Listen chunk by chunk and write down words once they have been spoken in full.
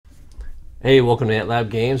Hey, welcome to Ant Lab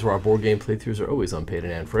Games, where our board game playthroughs are always unpaid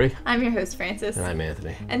and ad-free. I'm your host, Francis. And I'm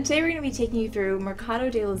Anthony. And today we're going to be taking you through Mercado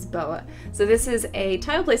de Lisboa. So this is a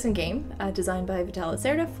tile placement game designed by Vital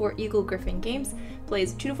Lacerda for Eagle Griffin Games.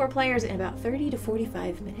 Plays 2 to 4 players in about 30 to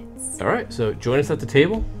 45 minutes. All right, so join us at the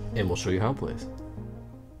table, and we'll show you how it plays.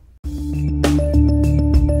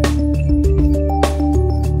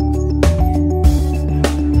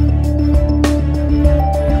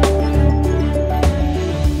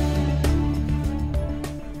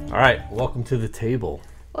 All right, welcome to the table.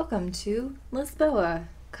 Welcome to Lisboa,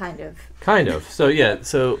 kind of. Kind of. So yeah,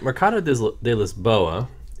 so Mercado de Lisboa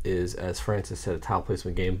is, as Francis said, a tile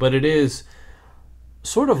placement game, but it is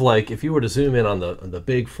sort of like if you were to zoom in on the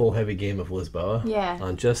big, full, heavy game of Lisboa,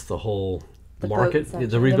 on just the whole market,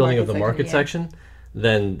 the rebuilding of the market section,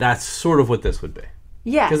 then that's sort of what this would be.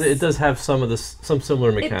 Yes. Because it does have some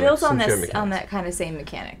similar mechanics. It builds on that kind of same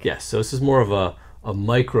mechanic. Yes, so this is more of a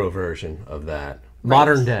micro version of that.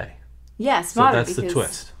 Modern day. Yes, so modern. That's the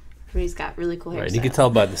twist. Everybody's got really cool hairstyles. Right, you can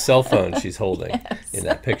tell by the cell phone she's holding in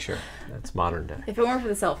that picture. That's modern day. If it weren't for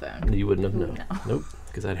the cell phone, you wouldn't have known. No. Nope,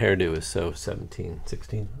 because that hairdo is so 16,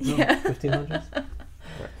 no, 1500s. Right.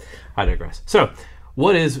 I digress. So,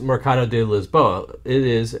 what is Mercado de Lisboa? It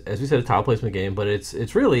is, as we said, a tile placement game, but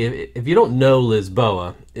it's really, if you don't know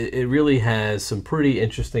Lisboa, it really has some pretty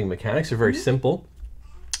interesting mechanics. They're very simple,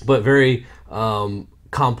 but very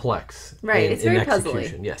complex. Right, it's very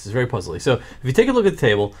puzzly. Yes, it's very puzzly. So if you take a look at the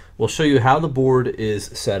table, we'll show you how the board is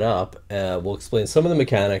set up. We'll explain some of the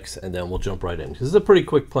mechanics, and then we'll jump right in. This is a pretty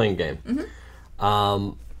quick playing game.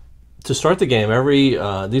 To start the game,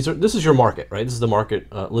 this is your market, right? This is the market,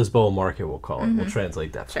 Lisboa market, we'll call it. We'll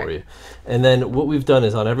translate that for you. And then what we've done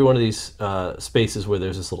is on every one of these spaces where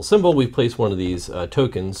there's this little symbol, we've placed one of these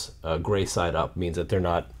tokens. Gray side up means that they're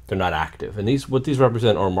not active. And what these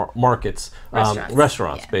represent are markets,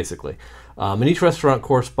 restaurants basically. And each restaurant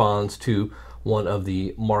corresponds to one of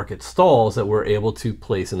the market stalls that we're able to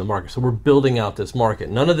place in the market. So we're building out this market.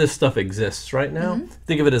 None of this stuff exists right now.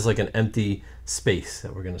 Think of it as like an empty space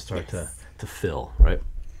that we're going to start to fill, right?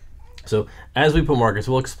 So as we put markets,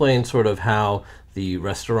 we'll explain sort of how the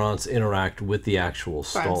restaurants interact with the actual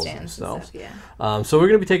stalls themselves. So we're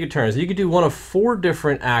going to be taking turns. You could do one of 4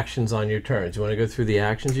 different actions on your turns. You want to go through the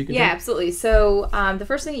actions you can do? Yeah, absolutely. So the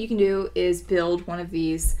first thing that you can do is build one of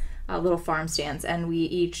these little farm stands, and we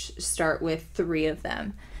each start with 3 of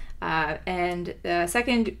them. And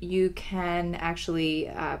second, you can actually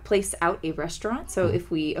place out a restaurant. So if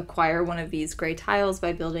we acquire one of these gray tiles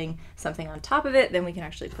by building something on top of it, then we can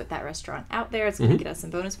actually put that restaurant out there. It's going to get us some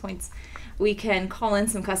bonus points. We can call in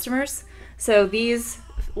some customers. So these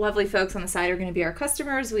lovely folks on the side are going to be our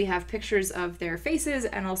customers. We have pictures of their faces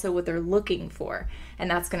and also what they're looking for, and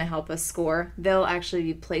that's going to help us score. They'll actually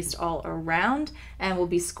be placed all around, and we'll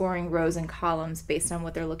be scoring rows and columns based on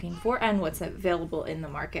what they're looking for and what's available in the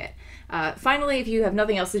market. Finally, if you have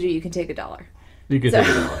nothing else to do, you can take $1. You can take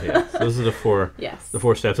 $1, yes. Those are the 4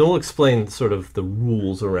 steps. And we'll explain sort of the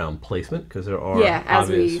rules around placement, because there are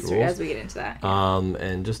obvious rules. As we get into that.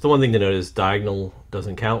 And just the one thing to note is diagonal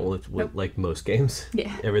doesn't count like most games.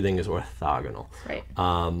 Everything is orthogonal. Right.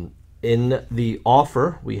 In the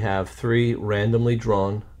offer, we have 3 randomly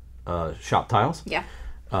drawn shop tiles.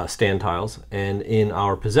 Stand tiles. And in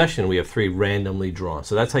our possession, we have 3 randomly drawn.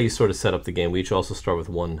 So that's how you sort of set up the game. We each also start with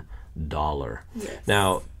 $1.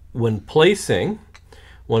 Now, when placing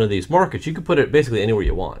one of these markets, you can put it basically anywhere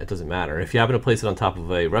you want. It doesn't matter. If you happen to place it on top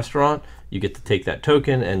of a restaurant, you get to take that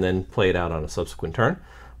token and then play it out on a subsequent turn.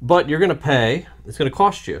 But you're going to pay, it's going to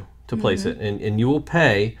cost you to place it, and you will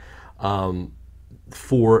pay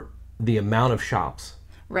for the amount of shops.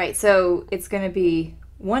 Right, so it's going to be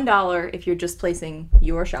 $1 if you're just placing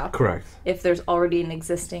your shop. Correct. If there's already an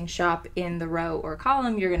existing shop in the row or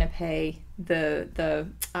column, you're going to pay the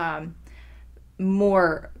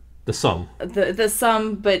sum,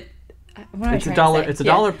 but it's $1. It's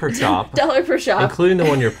 $1 per shop. $1 per shop, including the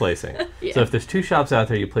one you're placing. So if there's 2 shops out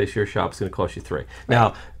there, you place your shop. It's going to cost you 3. Right.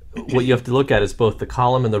 Now, what you have to look at is both the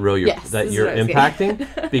column and the row that you're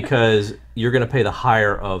impacting, because you're going to pay the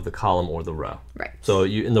higher of the column or the row. Right. So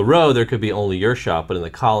in the row there could be only your shop, but in the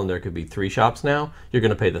column there could be 3 shops. Now you're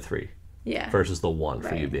going to pay the 3. Versus the 1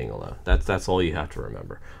 for you being alone. That's all you have to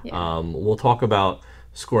remember. We'll talk about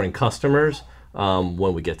scoring customers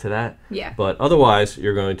when we get to that. But otherwise,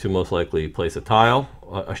 you're going to most likely place a tile,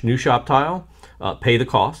 a new shop tile, pay the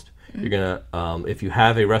cost. You're gonna, if you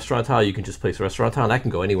have a restaurant tile, you can just place a restaurant tile, and that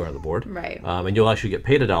can go anywhere on the board. And you'll actually get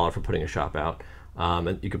paid $1 for putting a shop out.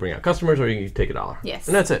 And you can bring out customers, or you can take $1.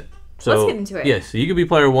 And that's it. So let's get into it. Yes, so you can be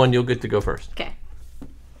player 1. You'll get to go first. Okay.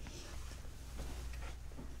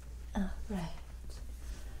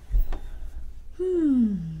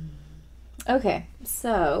 Okay,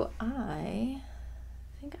 so I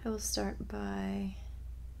think I will start by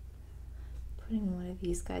putting one of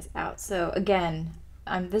these guys out. So again,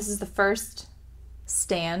 this is the first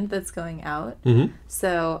stand that's going out.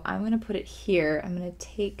 So I'm going to put it here. I'm going to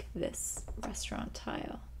take this restaurant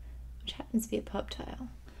tile, which happens to be a pub tile.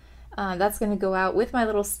 That's going to go out with my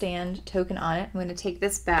little stand token on it. I'm going to take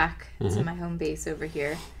this back to my home base over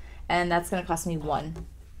here, and that's going to cost me 1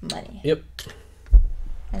 money. Yep.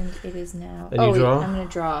 And it is now... And you draw? I'm going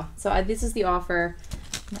to draw. So this is the offer.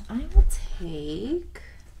 Now I will take...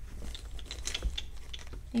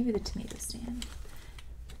 maybe the tomato stand.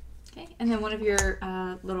 Okay, and then one of your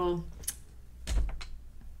little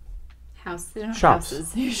house... they're not shops.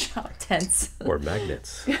 Houses. They're shop tents. Or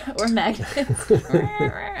magnets. Or magnets.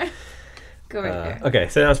 Go right there. Okay,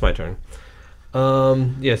 so now it's my turn.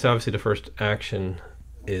 Yeah, so obviously the first action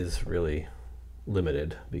is really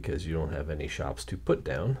limited because you don't have any shops to put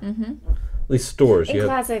down. At least stores. In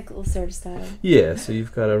classic Lacerda style. Yeah, so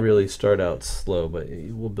you've got to really start out slow, but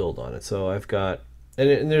we'll build on it. So I've got,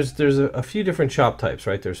 and there's a few different shop types,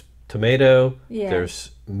 right? There's tomato,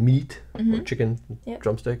 there's meat or chicken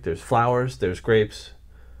drumstick, there's flowers, there's grapes,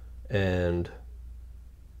 and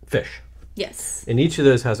fish. Yes. And each of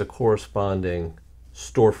those has a corresponding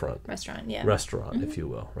storefront. Restaurant, if you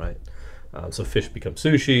will, right? So fish become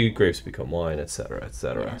sushi, grapes become wine, et cetera, et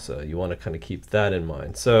cetera. Yeah. So you want to kind of keep that in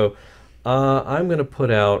mind. So I'm going to put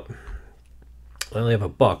out, I only have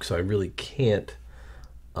 $1, so I really can't.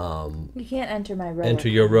 You can't enter my row. Enter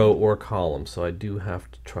your row or column, so I do have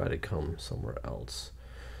to try to come somewhere else.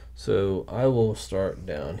 So I will start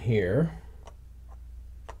down here,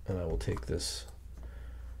 and I will take this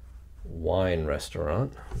wine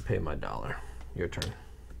restaurant and pay my $1. Your turn.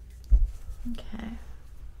 Okay.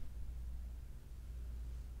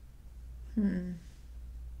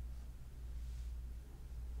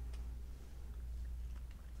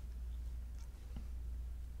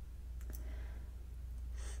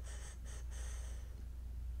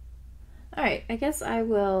 All right, I guess I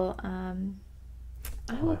will.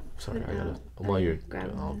 Sorry, I gotta. While you're,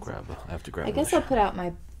 I'll grab. I have to grab. I guess I'll put out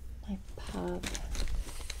my pub.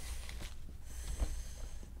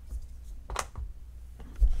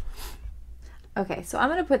 Okay, so I'm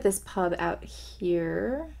gonna put this pub out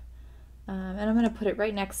here, and I'm gonna put it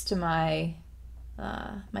right next to my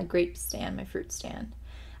my grape stand, my fruit stand.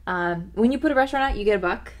 When you put a restaurant out, you get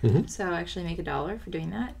 $1. So I actually make $1 for doing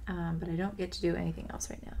that, but I don't get to do anything else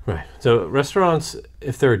right now. Right. So restaurants,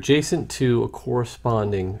 if they're adjacent to a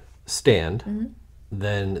corresponding stand,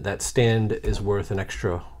 then that stand is worth an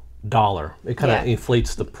extra $1. It kind of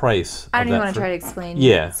inflates the price. I don't even want to try to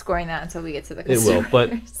explain scoring that until we get to the customers. It will,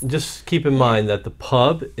 but just keep in mind that the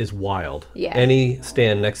pub is wild. Yeah. Any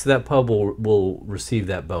stand next to that pub will receive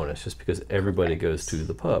that bonus just because everybody goes to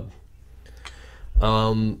the pub.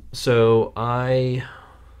 So I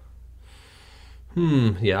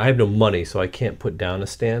have no money, so I can't put down a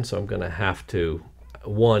stand, so I'm going to have to,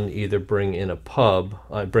 either bring in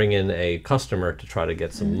a customer to try to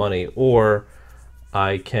get some money, or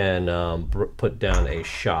I can put down a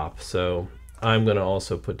shop. So I'm going to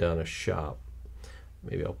also put down a shop.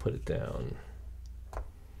 Maybe I'll put it down.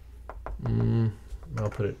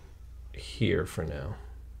 I'll put it here for now.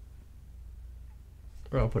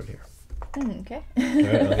 Or I'll put it here. Okay. All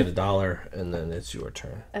right, I'll get $1, and then it's your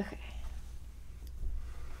turn. Okay.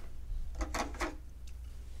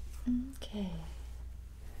 Okay.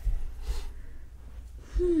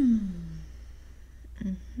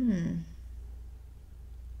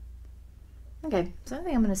 Okay, so I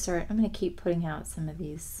think I'm going to keep putting out some of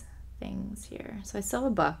these things here. So I still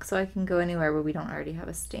have $1, so I can go anywhere where we don't already have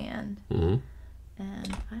a stand. And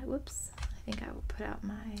I think I will put out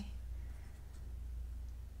my...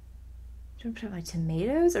 Do I put out my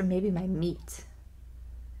tomatoes or maybe my meat?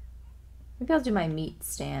 Maybe I'll do my meat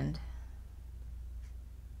stand.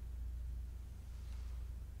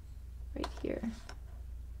 Right here.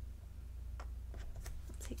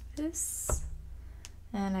 I'll take this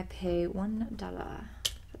and I pay $1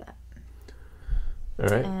 for that. All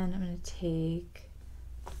right. And I'm going to take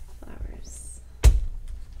flowers.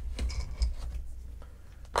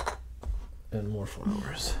 And more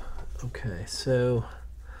flowers. Okay, so...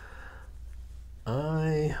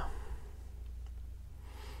 I'll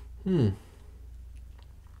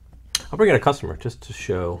bring in a customer just to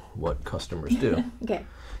show what customers do. Okay.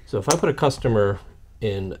 So if I put a customer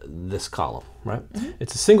in this column, right?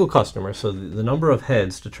 It's a single customer, so the number of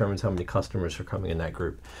heads determines how many customers are coming in that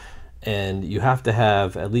group. And you have to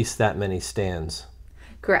have at least that many stands.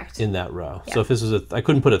 Correct. In that row. Yeah. So if this was I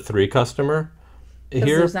couldn't put a 3 customer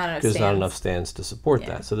here there's not enough because not stands. enough stands to support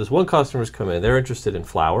that. So this one customer's come in. They're interested in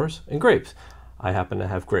flowers and grapes. I happen to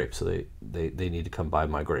have grapes, so they need to come buy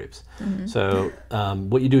my grapes. So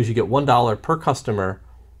what you do is you get $1 per customer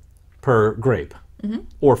per grape,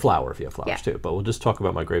 or flower if you have flowers too. But we'll just talk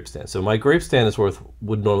about my grape stand. So my grape stand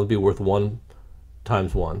would normally be worth 1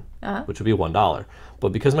 times 1, which would be $1.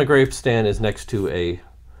 But because my grape stand is next to a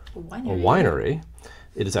winery,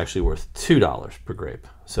 it is actually worth $2 per grape.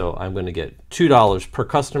 So I'm going to get $2 per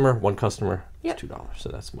customer. One customer is $2. So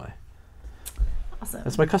that's my awesome.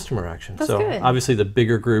 That's my customer action. That's so good. Obviously, the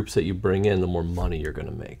bigger groups that you bring in, the more money you're going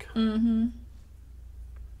to make. All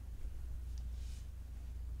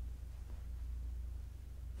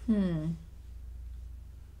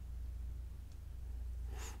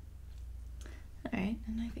right,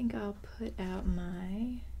 and I think I'll put out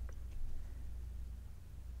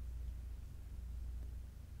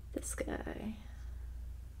this guy.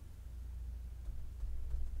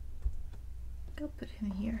 I'll put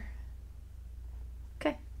him here.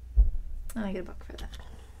 Okay. And I get $1 for that.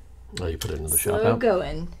 Oh, you put it into the shop Slow out?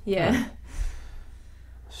 going. Yeah. Right.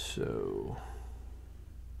 So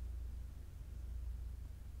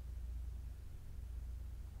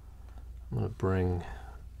I'm going to bring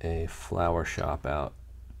a flower shop out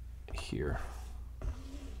here.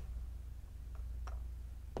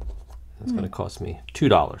 It's going to cost me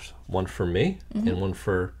 $2. One for me and one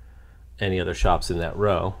for any other shops in that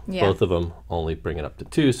row. Both of them only bring it up to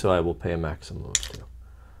 2, so I will pay a maximum of 2.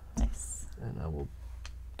 Nice. And I will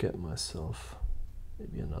get myself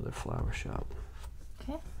maybe another flower shop.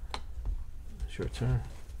 Okay. It's your turn.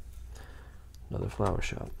 Another flower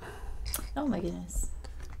shop. Oh my goodness.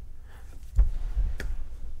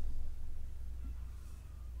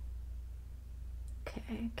 Okay,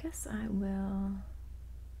 I guess I will.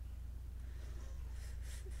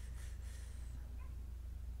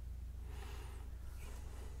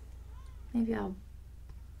 Maybe I'll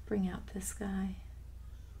bring out this guy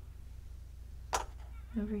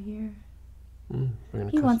over here.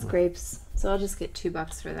 He wants grapes, so I'll just get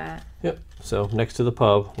 $2 for that. Yep. So next to the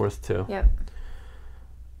pub, worth 2. Yep.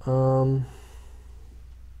 All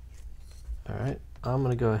right. I'm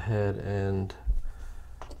gonna go ahead and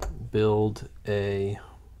build a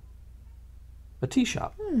tea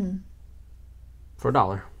shop for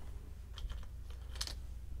 $1.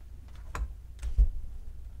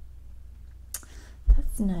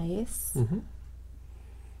 That's nice.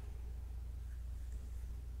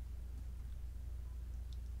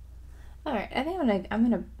 All right, I think I'm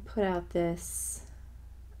gonna put out this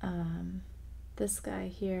this guy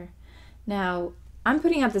here. Now I'm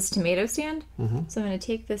putting out this tomato stand, so I'm gonna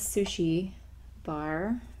take this sushi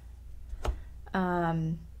bar,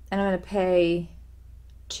 and I'm gonna pay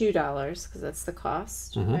 $2 because that's the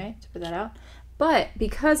cost, right, to put that out. But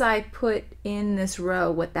because I put in this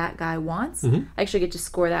row what that guy wants, I actually get to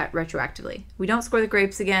score that retroactively. We don't score the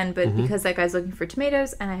grapes again, but because that guy's looking for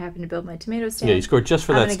tomatoes and I happen to build my tomato stand. Yeah, you score just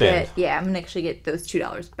for that stand. I'm going to actually get those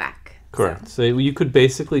 $2 back. Correct. So you could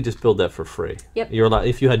basically just build that for free. Yep. You're allowed,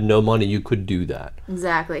 if you had no money, you could do that.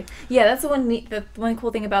 Exactly. Yeah, that's the one cool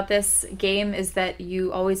thing about this game is that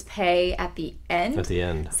you always pay at the end. At the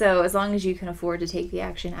end. So as long as you can afford to take the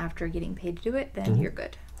action after getting paid to do it, then you're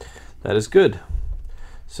good. That is good.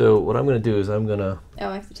 So what I'm going to do is I'm going to... Oh,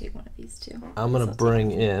 I have to take one of these too. I'm going to bring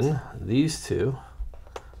in these 2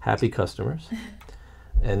 happy customers,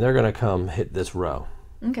 and they're going to come hit this row.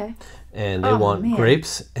 Okay. And they want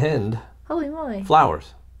grapes and holy moly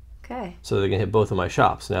flowers. Okay. So they're going to hit both of my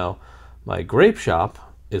shops. Now, my grape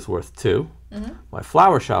shop is worth 2. My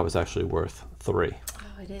flower shop is actually worth 3.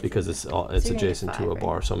 Oh, it is. Because it's adjacent to a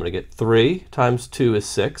bar. Right? So I'm going to get 3 times 2 is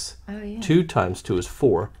 6. Oh, yeah. 2 times 2 is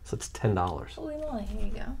 4. So that's $10. Holy moly. Here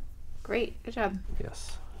you go. Great. Good job.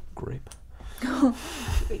 Yes. Grape.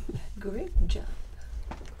 Great job.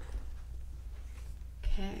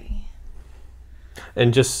 Okay.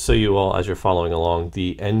 And just so you all, as you're following along,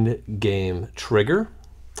 the end game trigger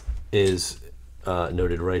is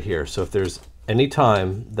noted right here. So if there's any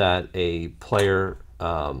time that a player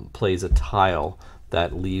plays a tile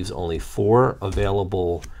that leaves only 4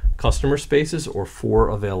 available customer spaces or 4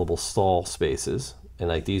 available stall spaces, and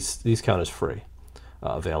like these count as free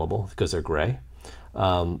available because they're gray,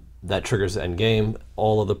 that triggers end game.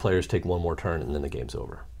 All of the players take 1 more turn and then the game's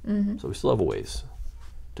over. So we still have a ways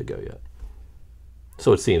to go yet.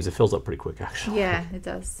 So it seems it fills up pretty quick, actually. Yeah, it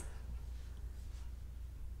does.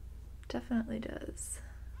 Definitely does.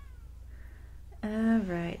 All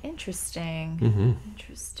right. Interesting.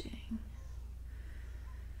 Interesting.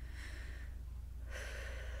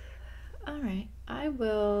 All right. I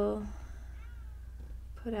will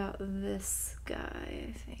put out this guy,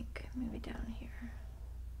 I think. Maybe down here.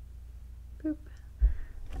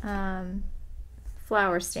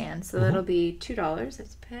 flower stand. So that'll be $2 I have to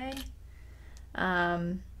pay. But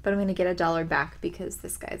I'm going to get $1 back because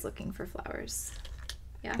this guy's looking for flowers.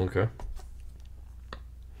 Yeah. Okay.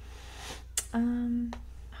 Oh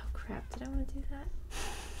crap! Did I want to do that?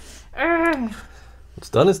 What's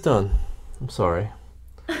done is done. I'm sorry.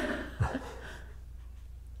 But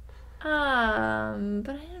I don't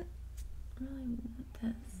really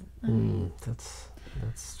want this.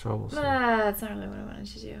 That's troublesome. That's not really what I wanted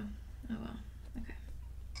to do. Oh well. Okay.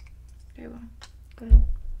 Very well. Go ahead.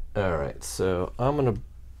 All right. So I'm gonna.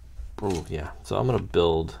 Oh yeah. So I'm gonna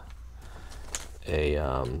build a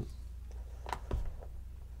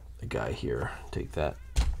guy here. Take that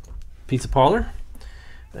pizza parlor.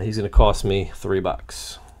 He's gonna cost me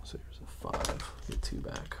 $3. So here's a 5. Get 2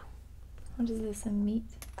 back. What is this? A meat?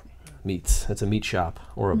 Meats. That's a meat shop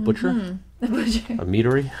or a butcher. A butcher. A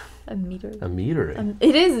meatery. A meatery. A meatery.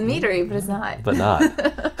 It is a meatery, but it's not. But not.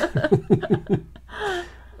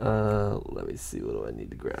 Let me see. What do I need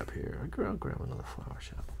to grab here? I'll grab another flower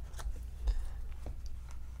shop.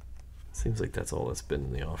 Seems like that's all that's been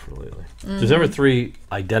in the offer lately. If there's ever 3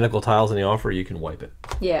 identical tiles in the offer, you can wipe it.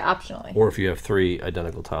 Yeah, optionally. Or if you have 3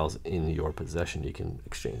 identical tiles in your possession, you can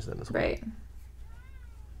exchange them as well. Right.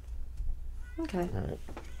 Okay. All right.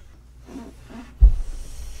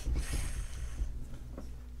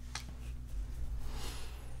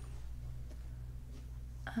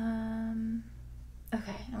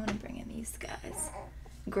 Okay, I'm gonna bring in these guys.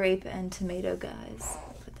 Grape and tomato guys.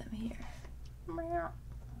 Put them here.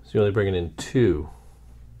 So you're only bringing in 2.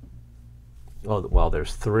 Oh, well,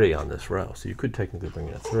 there's 3 on this row, so you could technically bring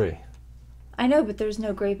in a 3. I know, but there's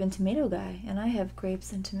no grape and tomato guy, and I have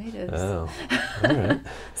grapes and tomatoes. Oh, all right.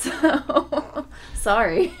 So,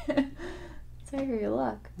 sorry. Sorry for your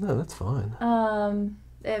luck. No, that's fine. I'm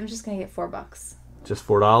just gonna get $4. Just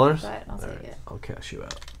 $4? But I'll take it. I'll cash you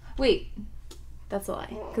out. Wait, that's a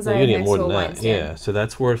lie. Because No, I you have need next more to a than wine that. stand. Yeah, so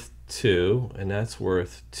that's worth 2, and that's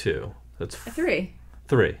worth 2. That's 3.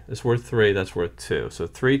 3. It's worth 3. That's worth 2. So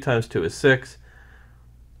 3 times 2 is 6.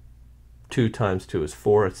 2 times 2 is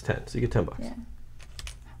 4. It's 10. So you get $10. Yeah.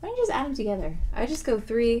 Why don't you just add them together? I just go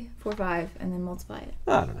 3, 4, 5, and then multiply it.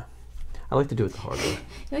 I don't know. I like to do it the hard way. You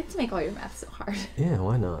like to make all your math so hard. Yeah,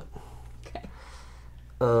 why not? Okay.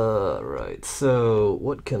 Right. So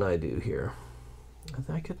what can I do here?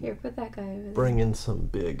 I could Here, put that guy over there. bring in some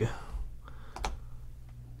big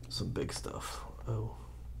stuff. Oh.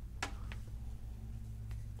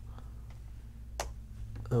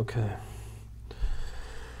 Okay.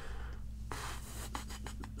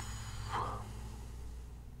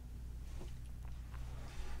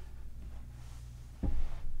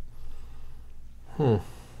 All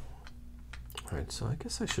right, so I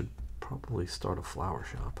guess I should probably start a flower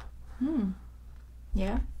shop.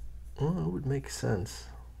 Yeah? Well, it would make sense.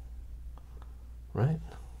 Right?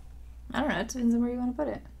 I don't know. It depends on where you want to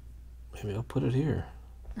put it. Maybe I'll put it here.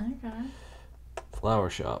 Okay.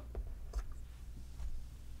 Flower shop.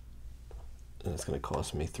 And it's going to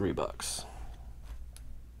cost me $3. All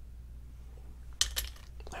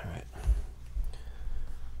right.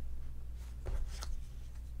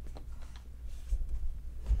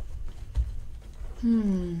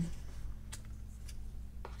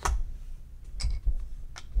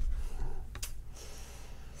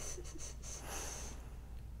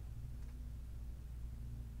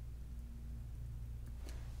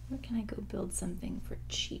 Where can I go build something for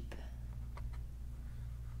cheap?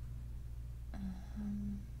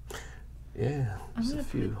 Yeah, I'm there's gonna a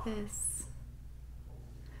few. put this.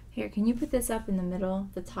 Here, can you put this up in the middle,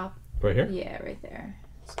 the top? Right here? Yeah, right there.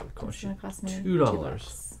 It's going to It's cost gonna you cost me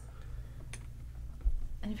 $2.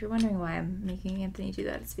 And if you're wondering why I'm making Anthony do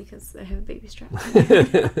that, it's because I have a baby strap. So.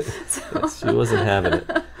 Yes, she wasn't having it.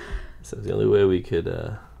 So it's the only way we could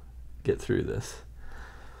get through this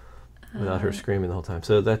without her screaming the whole time.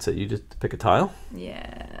 So that's it. You just pick a tile.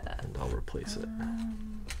 Yeah. And I'll replace it.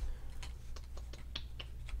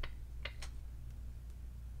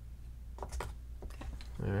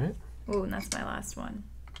 All right. Oh, and that's my last one.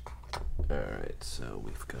 All right. So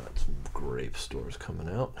we've got some grape stores coming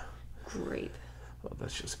out. Grape. Oh,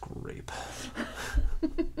 that's just grape.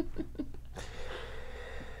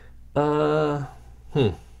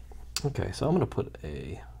 Okay, so I'm gonna put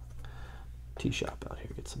a tea shop out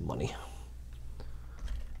here, get some money.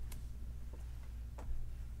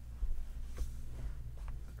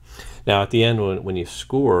 Now, at the end, when you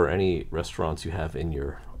score any restaurants you have in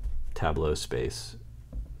your tableau space,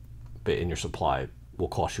 in your supply, will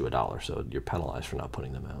cost you $1, so you're penalized for not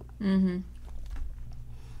putting them out. All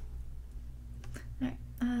right.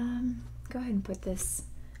 Go ahead and put this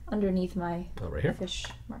underneath my right here. fish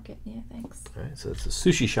market. Yeah, thanks. All right, so it's a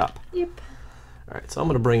sushi shop. Yep. All right, so I'm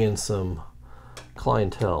going to bring in some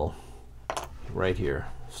clientele right here.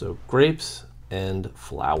 So grapes and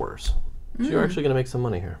flowers. So you're actually going to make some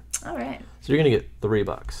money here. All right. So you're going to get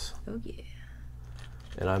 $3. Oh yeah.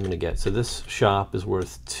 And I'm going to get, so this shop is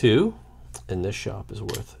worth 2, and this shop is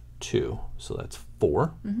worth 2. So that's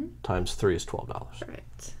 4 times 3 is $12. All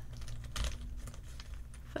right.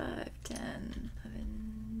 5, 10,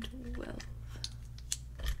 11, 12.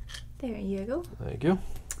 There you go. Thank you.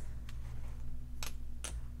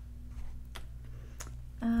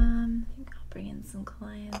 I think I'll bring in some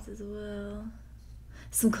clients as well.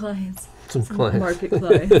 Some clients. Some clients. Market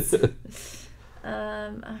clients. All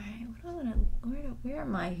right. What do I want to? Where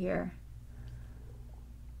am I here?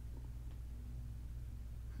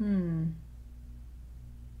 Does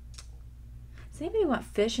anybody want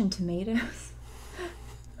fish and tomatoes?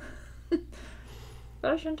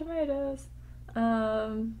 Fish and tomatoes.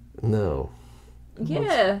 No.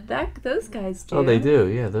 Yeah, those guys do. Oh, they do.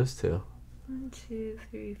 Yeah, those two. 1, 2,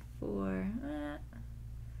 3, 4.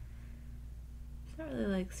 It's not really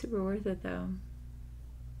like super worth it though.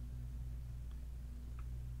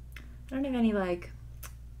 I don't have any like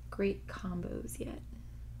great combos yet.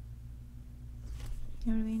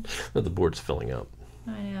 You know what I mean? The board's filling up.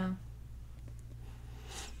 I know.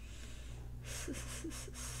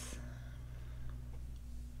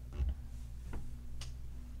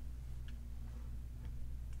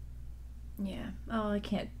 Yeah. Oh, I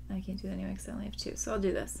can't do that anyway because I only have 2. So I'll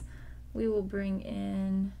do this. We will bring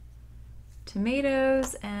in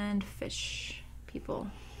tomatoes and fish people.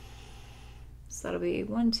 So that'll be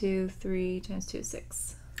 1, 2, 3 times 2 is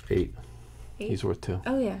 6. 8. 8? He's worth 2.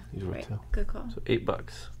 Oh yeah. He's worth right. 2. Good call. So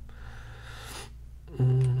 $8.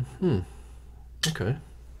 Okay.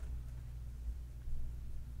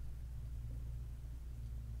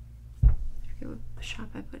 I forget what shop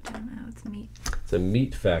I put down. Oh, it's meat. It's a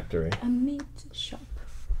meat factory. A meat shop.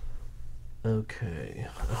 Okay.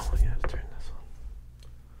 Oh, I gotta turn this on.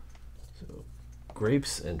 So,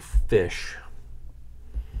 grapes and fish.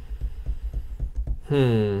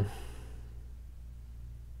 All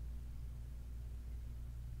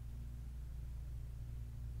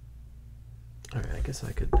right, I guess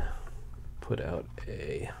I could put out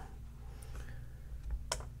a.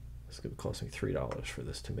 It's gonna cost me $3 for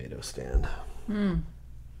this tomato stand. 2,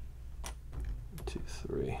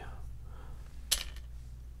 3.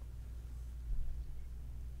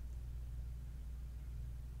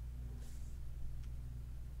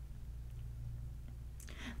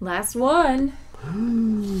 Last one.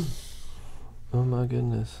 Oh my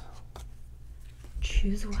goodness.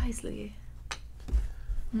 Choose wisely.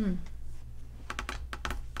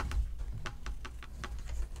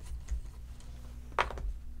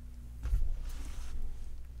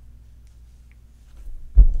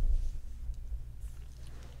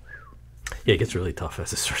 Yeah, it gets really tough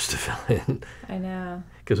as it starts to fill in. I know.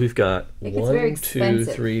 Because we've got It gets very 1, 2,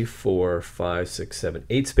 expensive. 3, 4, 5, 6, 7,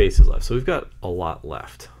 8 spaces left. So we've got a lot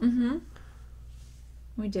left.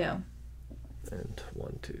 We do. And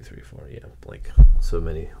 1, 2, 3, 4. Yeah, like so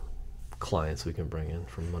many clients we can bring in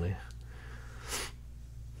for money.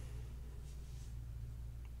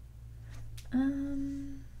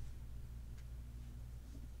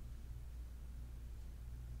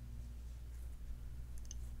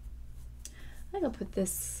 I think I'll put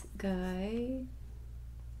this guy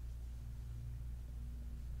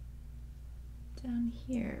down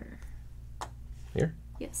here. Here?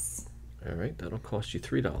 Yes. All right, that'll cost you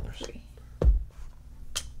 $3. 3.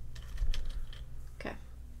 Okay.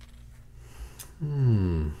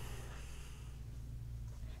 Hmm.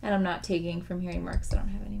 And I'm not taking from here anymore because I don't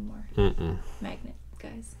have any more magnet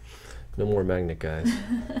guys. No more magnet guys.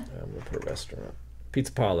 I'm gonna put a restaurant,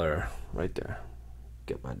 pizza parlor, right there.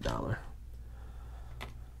 Get my $1.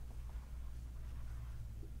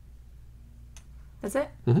 That's it?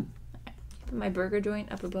 Mm-hmm. Put my burger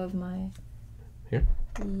joint up above my. Here?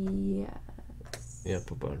 Yes. Yeah,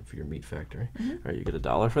 put button for your meat factory. Mm-hmm. All right, you get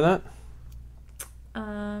 $1 for that.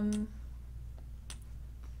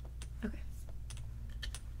 Okay.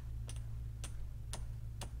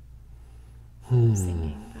 I was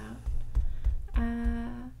thinking about.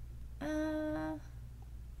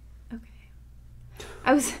 Okay.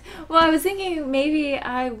 I was thinking maybe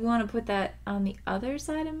I want to put that on the other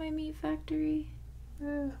side of my meat factory.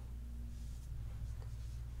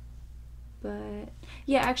 But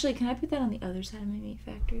yeah, actually, can I put that on the other side of my meat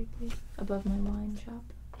factory, please? Above my wine shop.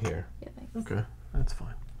 Here. Yeah, thanks. Okay, that's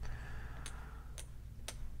fine.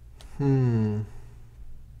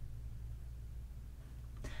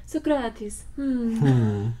 Socrates.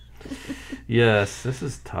 Yes, this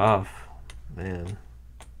is tough, man.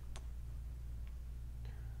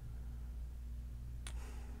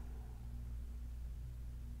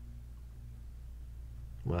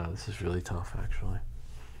 Wow, this is really tough, actually.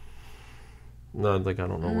 No, like I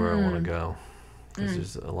don't know where I want to go. Because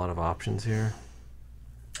there's a lot of options here.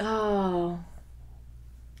 Oh,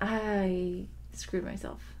 I screwed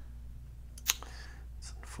myself.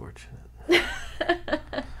 It's unfortunate.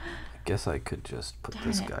 I guess I could just put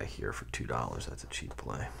this guy here for $2. That's a cheap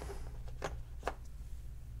play.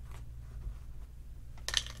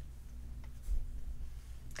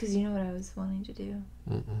 Because you know what I was wanting to do.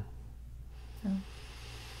 Mm-mm. Oh.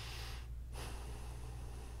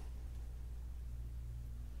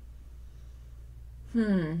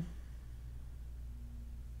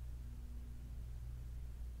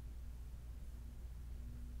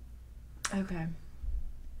 Okay.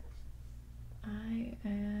 I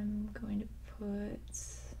am going to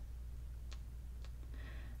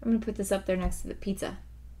put this up there next to the pizza.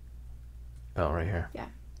 Oh, right here. Yeah.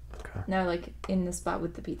 Okay. No, like in the spot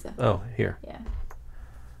with the pizza. Oh, here. Yeah.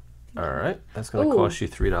 All right. That's going to cost you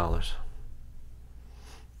 $3.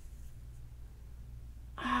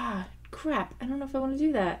 Ah, crap. I don't know if I want to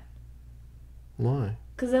do that. Why?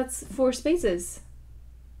 Because that's 4 spaces.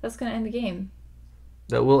 That's going to end the game.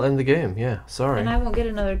 That will end the game. Yeah. Sorry. And I won't get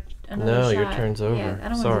another No, shot. your turn's over. Yeah, I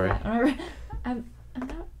don't Sorry. want to do that. I'm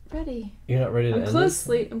not ready. You're not ready to end this?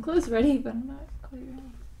 I'm close ready, but I'm not quite ready.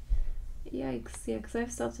 Yikes. Yeah, because I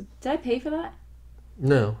still have to... Did I pay for that?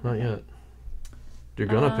 No, not yet. You're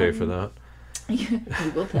going to pay for that. You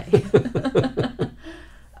will pay.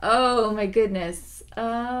 Oh, my goodness.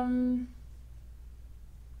 Oh,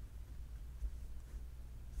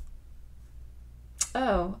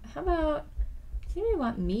 how about... Do you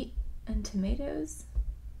want meat and tomatoes?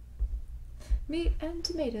 Meat and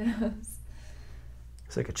tomatoes.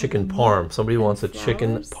 It's like a chicken parm. Somebody wants a flowers?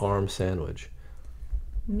 chicken parm sandwich.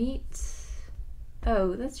 Meat.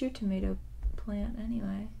 Oh, that's your tomato plant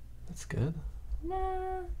anyway. That's good.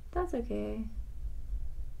 Nah, that's okay.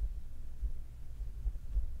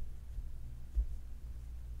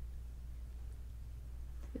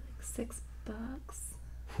 Like $6.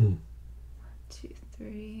 1, 2,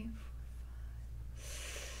 3,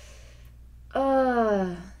 4,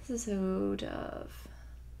 5. This is so tough.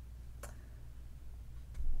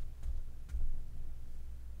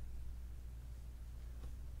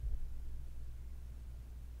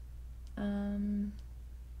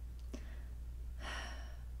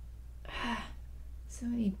 So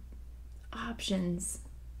many options.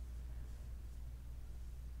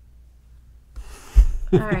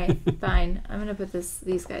 All right, fine. I'm gonna put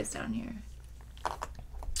these guys down here.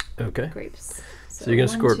 Okay. Grapes. So you're gonna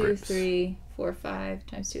score grapes. 1, 2, 3, 4, 5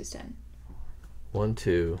 times 2 is 10. 1,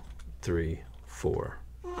 2, 3, 4.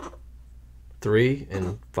 3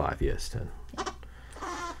 and 5. Yes, 10.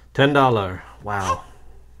 $10. Wow.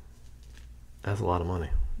 That's a lot of money.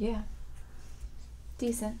 Yeah.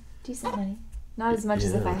 Decent money. Not as much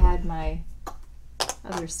as if I had my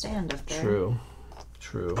other stand up there.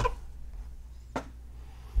 True.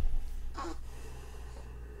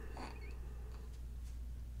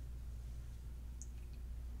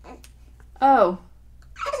 Oh.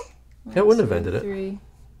 That wouldn't have ended 3. it.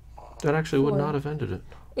 That actually would not have ended it.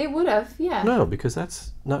 It would have, yeah. No, because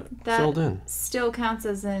that's not filled in. Still counts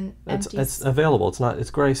as an empty. It's available.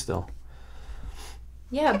 It's gray still.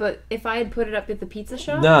 Yeah, but if I had put it up at the pizza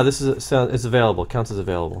shop. No, it's available. It counts as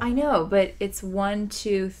available. I know, but it's 1,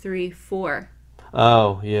 2, 3, 4.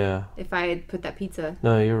 Oh yeah. If I had put that pizza.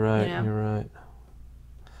 No, you're right. You know? You're right.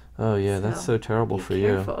 Oh yeah, that's so terrible for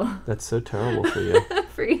careful. you. That's so terrible for you.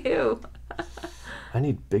 For you. I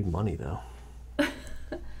need big money though. But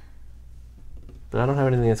I don't have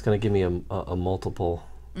anything that's going to give me a multiple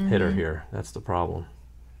hitter here. That's the problem.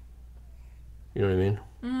 You know what I mean?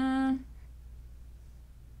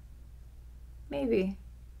 Maybe.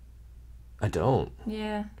 I don't.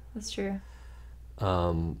 Yeah, that's true.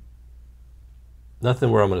 Nothing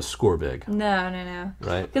where I'm going to score big. No.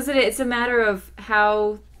 Right? Because it's a matter of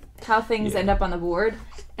how things end up on the board,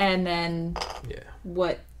 and then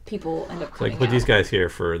what people end up coming like put these guys here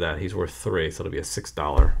for that. He's worth 3, so it'll be a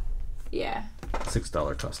 $6. Yeah.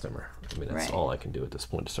 $6 customer. I mean, that's all I can do at this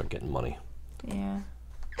point to start getting money. Yeah.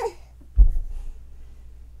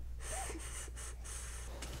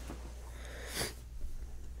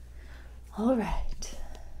 All right.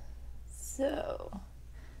 So,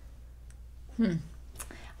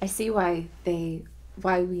 I see why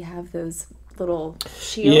we have those little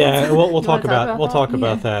shields. Yeah, we'll talk about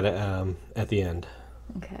that? that at the end.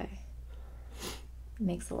 Okay.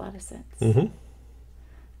 Makes a lot of sense. Mm-hmm.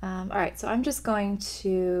 All right, so I'm just going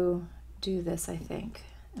to do this, I think.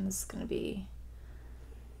 And this is going to be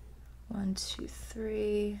 1, 2,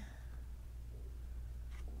 3.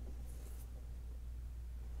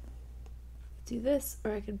 Do this,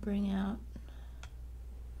 or I could bring out.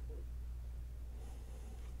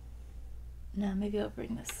 No, maybe I'll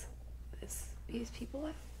bring these people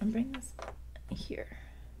up and bring this here.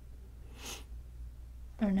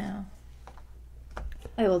 Or no.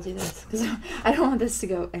 I will do this because I don't want this to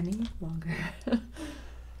go any longer.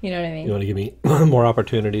 You know what I mean? You want to give me more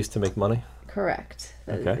opportunities to make money? Correct.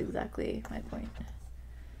 That is Okay. exactly my point.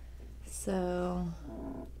 So.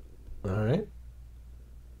 All right.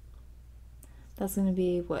 That's going to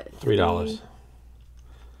be what? $3.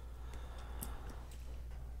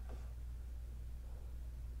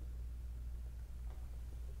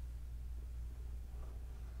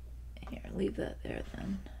 Here, leave that there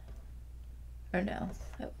then. Or no.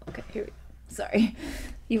 Oh, okay, here we go. Sorry.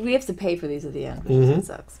 We have to pay for these at the end, which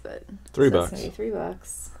sucks, but $3. That's going to be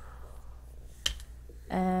 $3.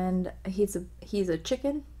 And he's a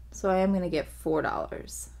chicken, so I am going to get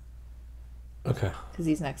 $4. Okay. Because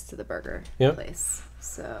he's next to the burger Yep. place.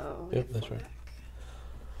 So. Yep, that's right.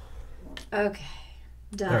 Okay.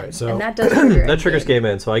 Done. All right, so and that does trigger that triggers game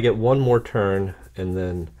end. So I get one more turn, and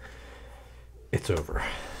then it's over.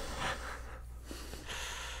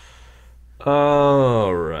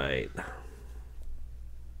 All right.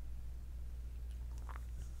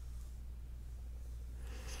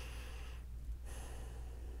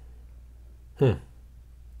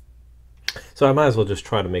 So I might as well just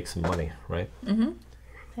try to make some money, right?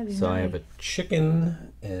 So I have a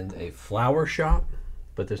chicken and a flower shop,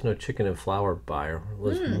 but there's no chicken and flower buyer.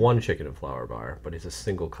 Well, there's one chicken and flower buyer, but he's a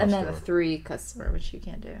single And customer. then a 3 customer, which you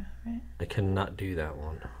can't do, right? I cannot do that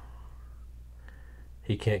one.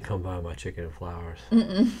 He can't come buy my chicken and flowers,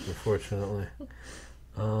 unfortunately.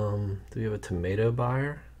 Do we have a tomato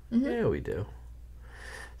buyer? Yeah, we do.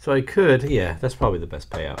 So I could, yeah, that's probably the best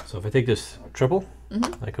payout. So if I take this triple,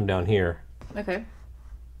 I come down here, Okay.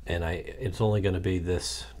 and it's only going to be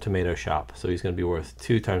this tomato shop. So he's going to be worth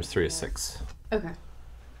 2 times 3 is 6. Okay.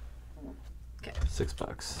 Okay.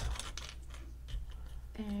 $6.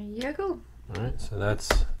 There you go. All right, so that's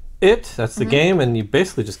it. That's the game, and you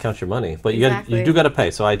basically just count your money. But you do got to pay.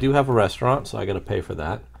 So I do have a restaurant, so I got to pay for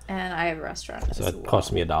that. And I have a restaurant. So that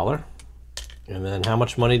costs me $1. And then how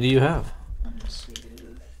much money do you have? 1, 2,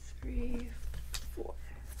 3, 4.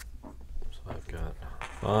 So I've got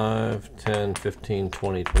 5, 10, 15,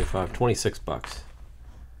 20, 25, $26.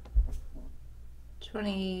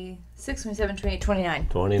 26, 27, 28, 29.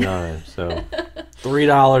 29. So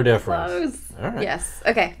 $3 difference. Close. All right. Yes.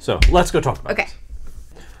 Okay. So let's go talk about Okay. this.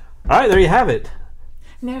 All right, there you have it.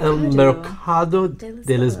 El Mercado. Mercado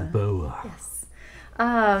de Lisboa. Yes.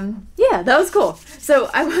 Yeah, that was cool. So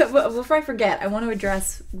before I forget, I want to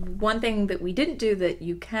address one thing that we didn't do that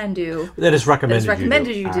you can do. That is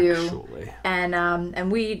recommended, you do. Actually.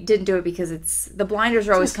 And we didn't do it because the blinders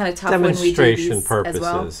are always kind of tough when we do Demonstration these purposes,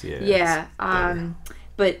 as well. yeah.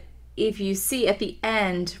 But if you see at the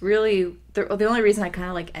end, really, the only reason I kind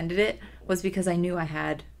of like ended it was because I knew I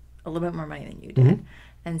had a little bit more money than you did.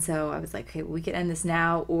 And so I was like, okay, well, we could end this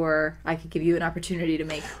now, or I could give you an opportunity to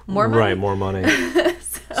make more money. Right, more money.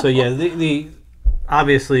 So yeah, the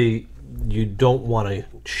obviously you don't want to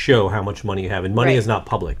show how much money you have, and money Right. is not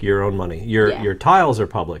public. Your own money, your tiles are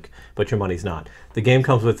public, but your money's not. The game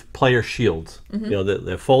comes with player shields. You know,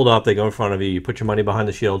 they fold up, they go in front of you. You put your money behind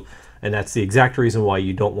the shield, and that's the exact reason why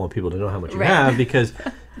you don't want people to know how much you have, because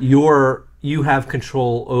you have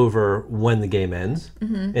control over when the game ends,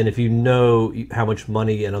 and if you know how much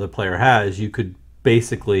money another player has, you could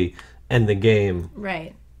basically end the game.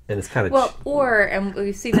 Right. And it's kind of and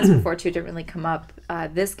we've seen this before too. It didn't really come up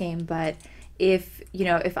this game, but if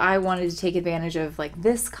I wanted to take advantage of like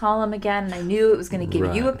this column again, and I knew it was going to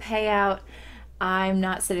give you a payout, I'm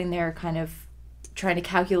not sitting there kind of trying to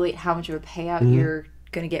calculate how much of a payout you're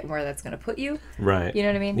going to get and where that's going to put you. Right. You know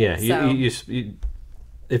what I mean? Yeah. So, you,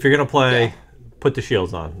 if you're going to play, put the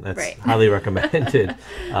shields on. That's highly recommended,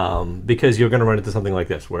 because you're going to run into something like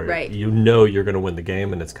this where you know you're going to win the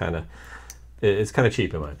game, and it's kind of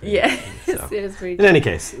cheap in my opinion. Yeah, So. it is pretty cheap. In any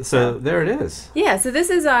case, so there it is. Yeah, so this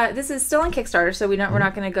is still on Kickstarter, so we're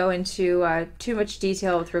not going to go into too much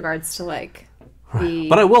detail with regards to like the.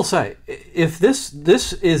 But I will say, if this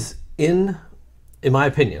is in my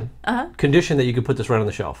opinion, condition that you could put this right on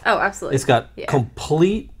the shelf. Oh, absolutely. It's got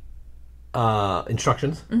complete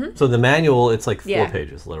instructions. So the manual, it's like 4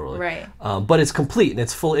 pages, literally. Right. But it's complete and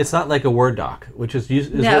it's full. It's not like a Word doc, which is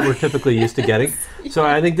what we're typically used to getting. So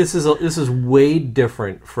I think this is way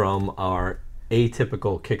different from our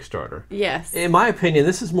atypical Kickstarter. Yes. In my opinion,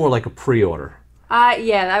 this is more like a pre-order.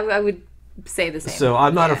 Yeah, I would say the same. So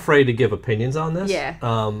I'm not afraid to give opinions on this. Yeah.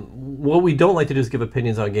 What we don't like to do is give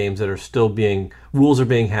opinions on games that are still rules are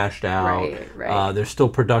being hashed out. Right. There's still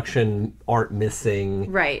production art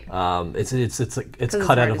missing. Right. It's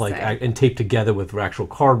cut out of and taped together with actual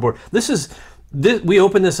cardboard. We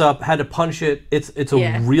opened this up, had to punch it. It's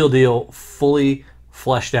a real deal, fully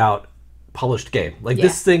fleshed out, polished game. Like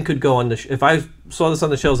this thing could go on the. If I saw this on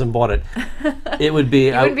the shelves and bought it, it would be.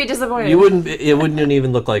 You wouldn't be disappointed. You wouldn't. It wouldn't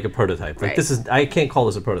even look like a prototype. Like Right. I can't call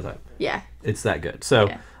this a prototype. Yeah. It's that good. So,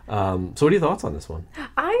 so what are your thoughts on this one?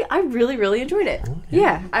 I really, really enjoyed it.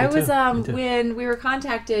 Yeah. I was, Me too. when we were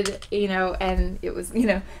contacted, and it was,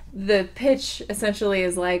 the pitch essentially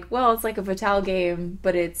is like, well, it's like a Vital game,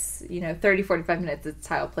 but it's, 30, 45 minutes, it's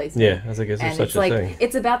tile placement. Yeah, I was like, is there And such it's a like, thing?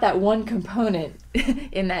 it's about that one component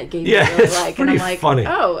in that game Yeah, you really it's like. And pretty I'm like, funny.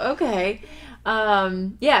 oh, okay. So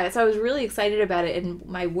I was really excited about it, and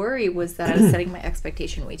my worry was that I was setting my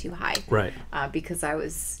expectation way too high. Right. Because I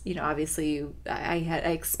was, obviously I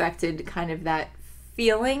expected kind of that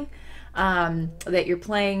feeling that you're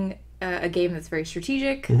playing a game that's very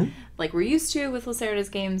strategic, like we're used to with Lacerda's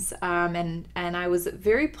games, and I was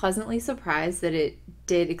very pleasantly surprised that it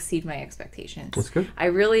did exceed my expectations. That's good. I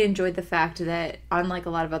really enjoyed the fact that, unlike a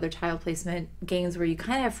lot of other tile placement games where you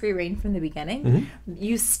kind of have free reign from the beginning,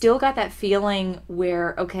 you still got that feeling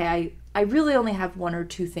where, okay, I really only have one or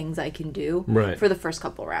two things I can do for the first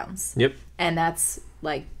couple rounds. Yep. And that's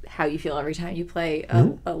like how you feel every time you play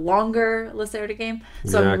a longer Lacerda game.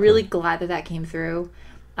 So Exactly. I'm really glad that came through.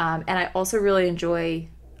 And I also really enjoy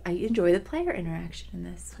the player interaction in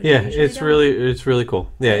this. Yeah, it's really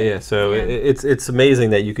cool. Yeah. So it's amazing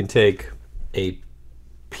that you can take a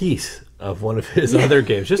piece of one of his other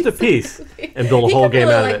games, just a piece, and build a whole game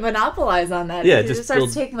out of it. Monopolize on that. Yeah, He just starts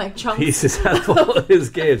build taking like chunks. pieces out of all of his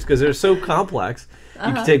games because they're so complex.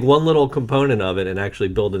 You can take one little component of it and actually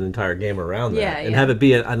build an entire game around that, and have it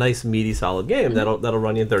be a nice, meaty, solid game that'll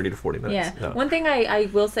run you in 30 to 40 minutes. Yeah. One thing I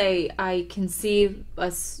will say, I can see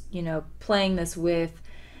us, playing this with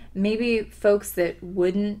maybe folks that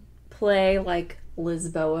wouldn't play like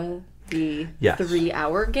Lisboa, the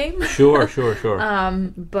 3-hour game. Sure.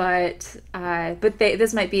 But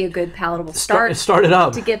this might be a good palatable start it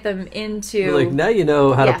up to get them into. You're like, now you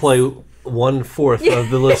know how to play 1/4 of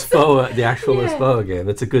the Lisboa, the actual Lisboa game.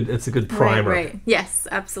 It's a good primer. Right. Yes,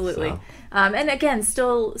 absolutely. So. And again,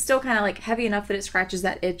 still kind of like heavy enough that it scratches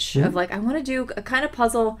that itch of like, I want to do a kind of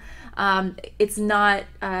puzzle. It's not.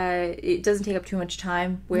 It doesn't take up too much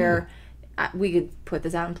time. Where we could put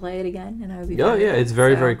this out and play it again, and I would be. It's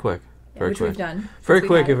very quick. Very which quick. We've done. Very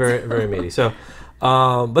quick and very meaty. So,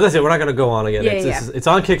 but that's it. We're not going to go on again. It's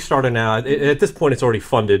on Kickstarter now. At this point, it's already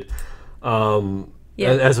funded.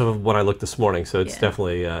 As of when I looked this morning, so it's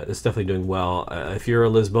definitely doing well. If you're a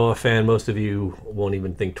Lisboa fan, most of you won't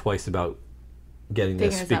even think twice about getting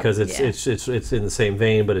this because it's in the same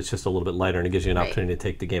vein, but it's just a little bit lighter, and it gives you an opportunity to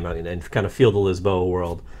take the game out and kind of feel the Lisboa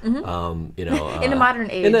world. in the modern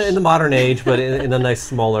age. In the modern age, but in a nice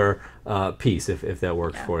smaller piece, if that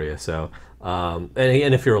works for you. So, and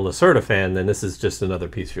if you're a Lacerda fan, then this is just another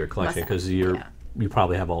piece of your collection because you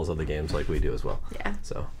probably have all those other games like we do as well. Yeah.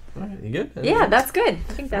 So. All right, you good? Yeah, that's good.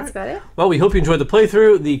 I think that's about it. Well, we hope you enjoyed the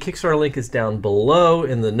playthrough. The Kickstarter link is down below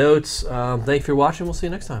in the notes. Thank you for watching. We'll see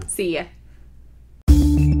you next time. See ya.